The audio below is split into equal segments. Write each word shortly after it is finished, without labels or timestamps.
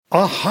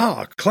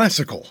Aha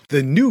Classical,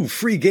 the new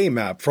free game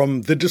app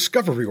from the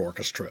Discovery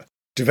Orchestra.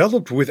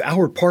 Developed with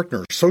our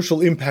partner Social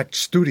Impact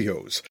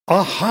Studios,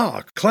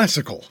 Aha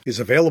Classical is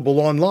available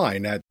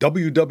online at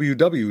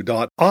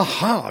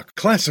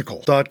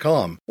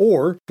www.ahaclassical.com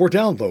or for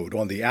download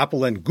on the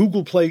Apple and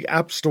Google Play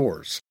app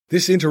stores.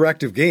 This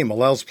interactive game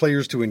allows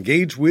players to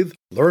engage with,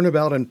 learn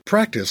about, and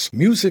practice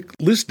music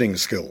listening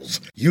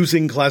skills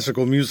using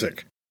classical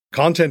music.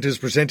 Content is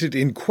presented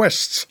in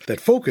quests that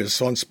focus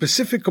on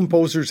specific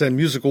composers and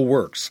musical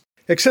works.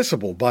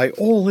 Accessible by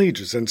all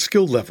ages and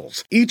skill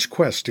levels, each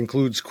quest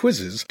includes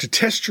quizzes to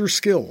test your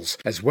skills,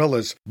 as well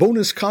as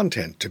bonus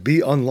content to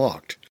be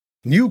unlocked.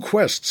 New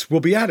quests will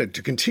be added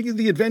to continue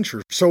the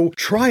adventure, so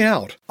try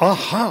out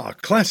Aha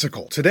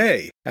Classical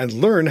today and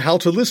learn how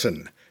to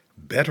listen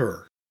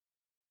better.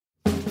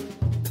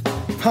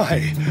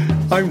 Hi,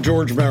 I'm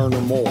George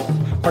Mariner Mole,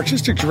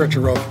 Artistic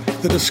Director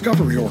of the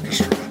Discovery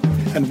Orchestra,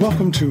 and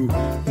welcome to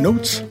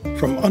Notes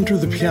from Under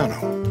the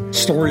Piano,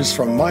 stories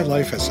from my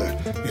life as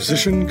a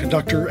musician,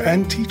 conductor,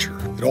 and teacher.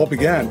 It all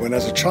began when,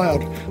 as a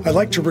child, I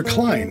liked to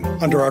recline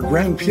under our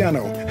grand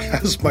piano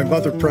as my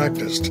mother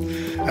practiced,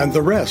 and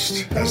the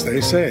rest, as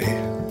they say.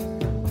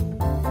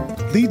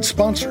 Lead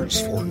sponsors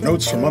for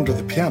Notes from Under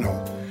the Piano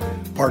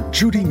are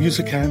Judy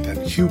Musicant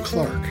and Hugh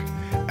Clark,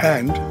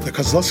 and the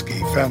Kozlowski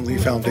Family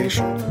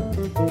Foundation.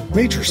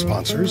 Major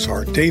sponsors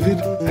are David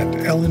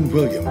and Ellen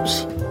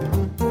Williams.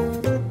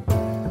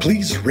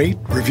 Please rate,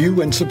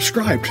 review, and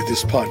subscribe to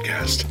this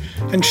podcast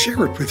and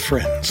share it with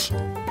friends.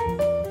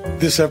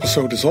 This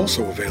episode is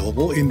also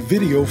available in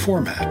video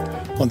format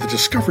on the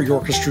Discovery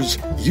Orchestra's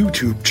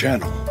YouTube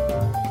channel.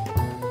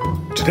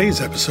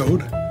 Today's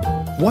episode,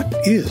 what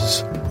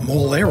is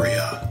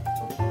molaria?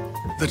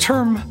 The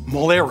term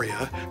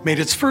molaria made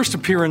its first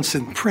appearance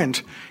in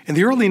print in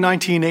the early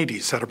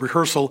 1980s at a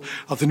rehearsal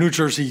of the New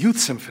Jersey Youth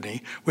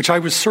Symphony, which I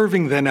was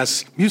serving then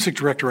as music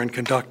director and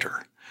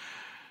conductor.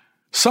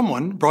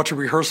 Someone brought to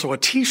rehearsal a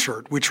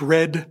T-shirt which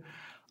read,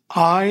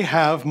 "I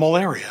have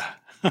malaria."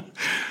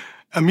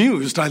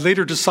 Amused, I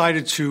later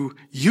decided to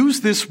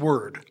use this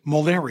word,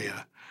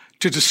 molaria,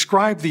 to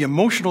describe the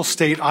emotional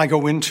state I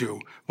go into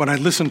when I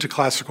listen to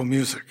classical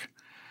music.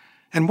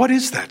 And what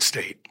is that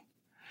state?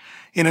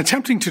 In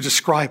attempting to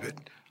describe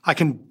it, I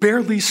can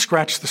barely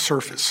scratch the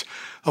surface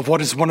of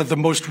what is one of the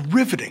most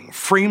riveting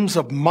frames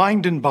of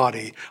mind and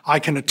body I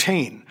can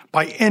attain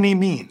by any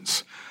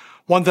means,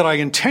 one that I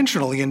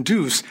intentionally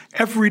induce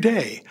every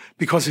day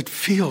because it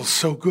feels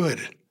so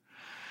good.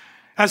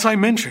 As I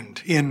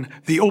mentioned in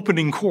the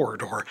opening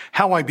chord, or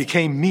How I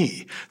Became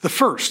Me, the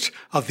first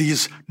of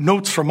these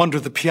Notes from Under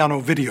the Piano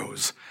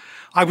videos,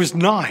 I was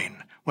 9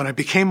 when I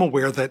became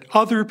aware that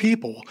other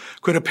people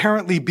could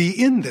apparently be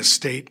in this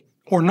state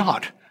or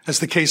not, as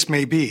the case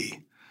may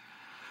be.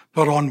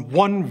 But on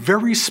one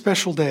very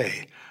special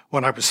day,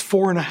 when I was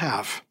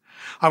 4.5,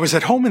 I was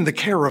at home in the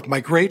care of my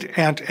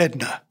great-aunt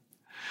Edna.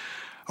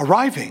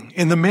 Arriving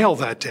in the mail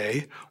that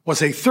day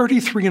was a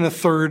 33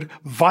 1/3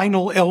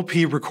 vinyl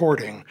LP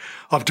recording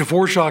of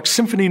Dvorak's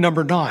Symphony No.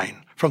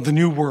 9 from the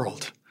New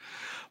World.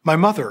 My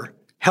mother,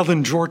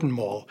 Helen Jordan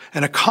Mole,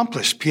 an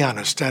accomplished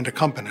pianist and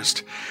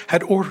accompanist,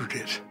 had ordered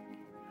it.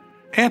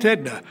 Aunt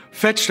Edna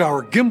fetched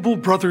our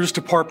Gimbel Brothers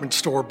department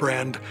store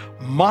brand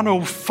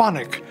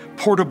monophonic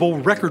portable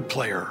record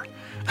player.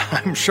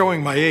 I'm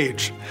showing my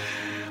age.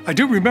 I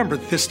do remember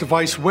this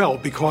device well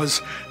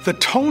because the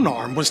tone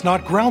arm was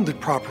not grounded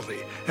properly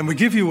and would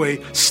give you a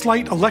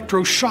slight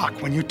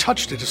electroshock when you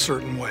touched it a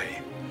certain way.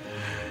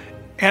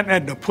 Aunt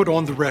Edna put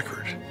on the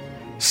record.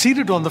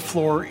 Seated on the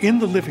floor in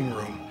the living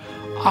room,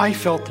 I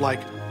felt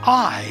like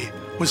I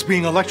was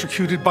being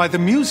electrocuted by the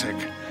music.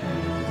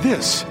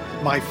 This,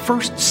 my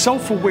first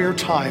self-aware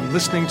time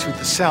listening to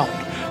the sound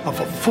of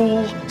a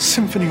full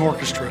symphony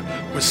orchestra,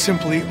 was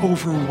simply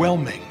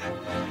overwhelming.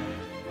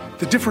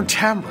 The different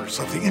timbres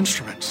of the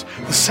instruments,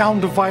 the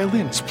sound of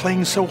violins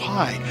playing so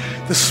high,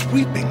 the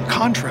sweeping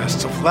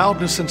contrasts of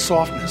loudness and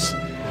softness.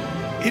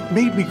 It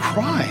made me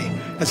cry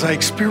as I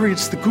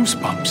experienced the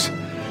goosebumps.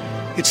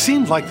 It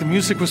seemed like the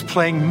music was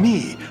playing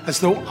me as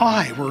though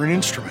I were an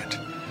instrument.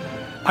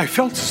 I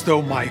felt as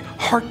though my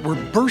heart were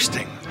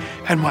bursting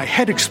and my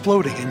head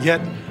exploding, and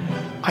yet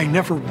I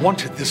never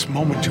wanted this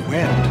moment to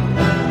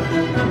end.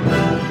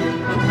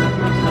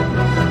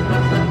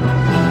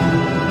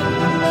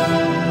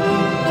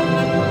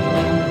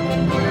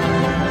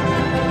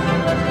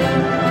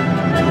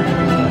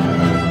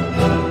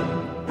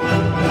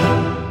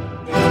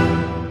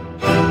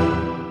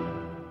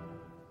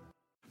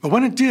 But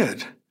when it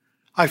did,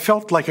 I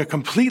felt like a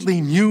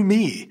completely new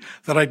me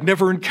that I'd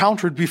never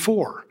encountered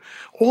before.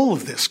 All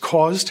of this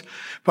caused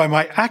by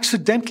my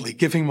accidentally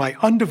giving my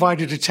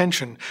undivided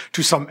attention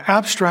to some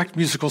abstract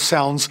musical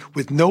sounds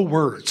with no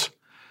words.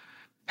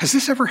 Has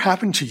this ever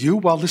happened to you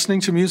while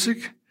listening to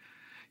music?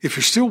 If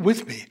you're still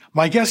with me,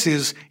 my guess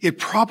is it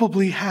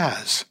probably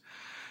has.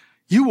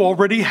 You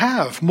already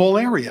have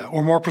molaria,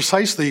 or more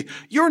precisely,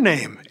 your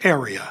name,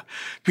 area,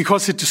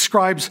 because it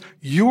describes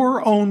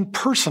your own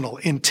personal,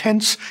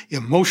 intense,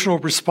 emotional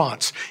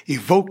response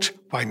evoked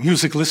by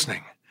music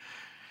listening.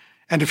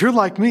 And if you're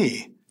like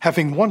me,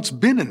 having once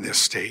been in this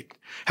state,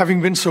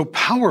 having been so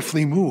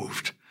powerfully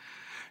moved,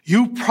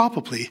 you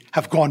probably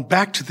have gone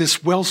back to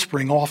this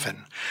wellspring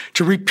often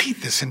to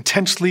repeat this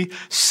intensely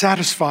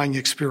satisfying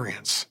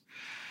experience.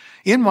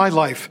 In my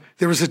life,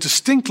 there is a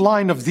distinct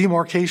line of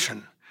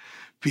demarcation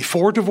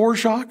before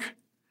Dvorak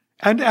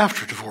and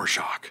after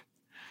Dvorak.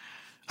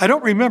 I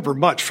don't remember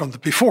much from the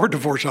before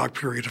Dvorak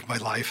period of my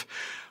life,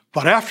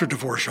 but after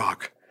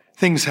Dvorak,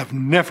 things have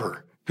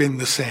never been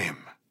the same.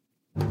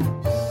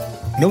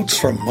 Notes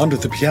from Under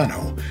the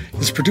Piano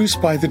is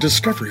produced by the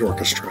Discovery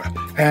Orchestra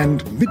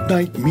and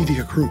Midnight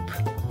Media Group.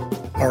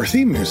 Our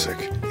theme music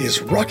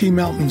is Rocky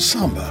Mountain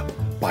Samba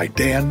by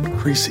Dan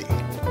Creasy.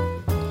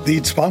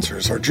 Lead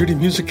sponsors are Judy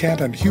Musicant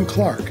and Hugh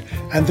Clark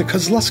and the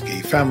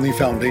Kozlowski Family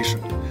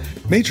Foundation.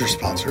 Major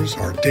sponsors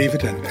are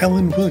David and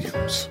Ellen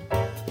Williams.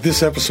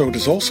 This episode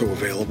is also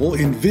available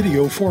in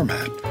video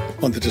format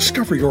on the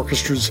Discovery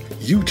Orchestra's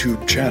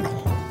YouTube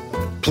channel.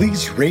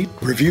 Please rate,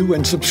 review,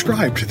 and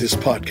subscribe to this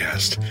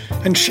podcast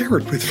and share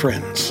it with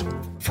friends.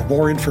 For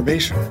more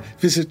information,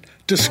 visit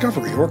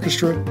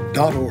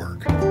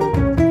discoveryorchestra.org.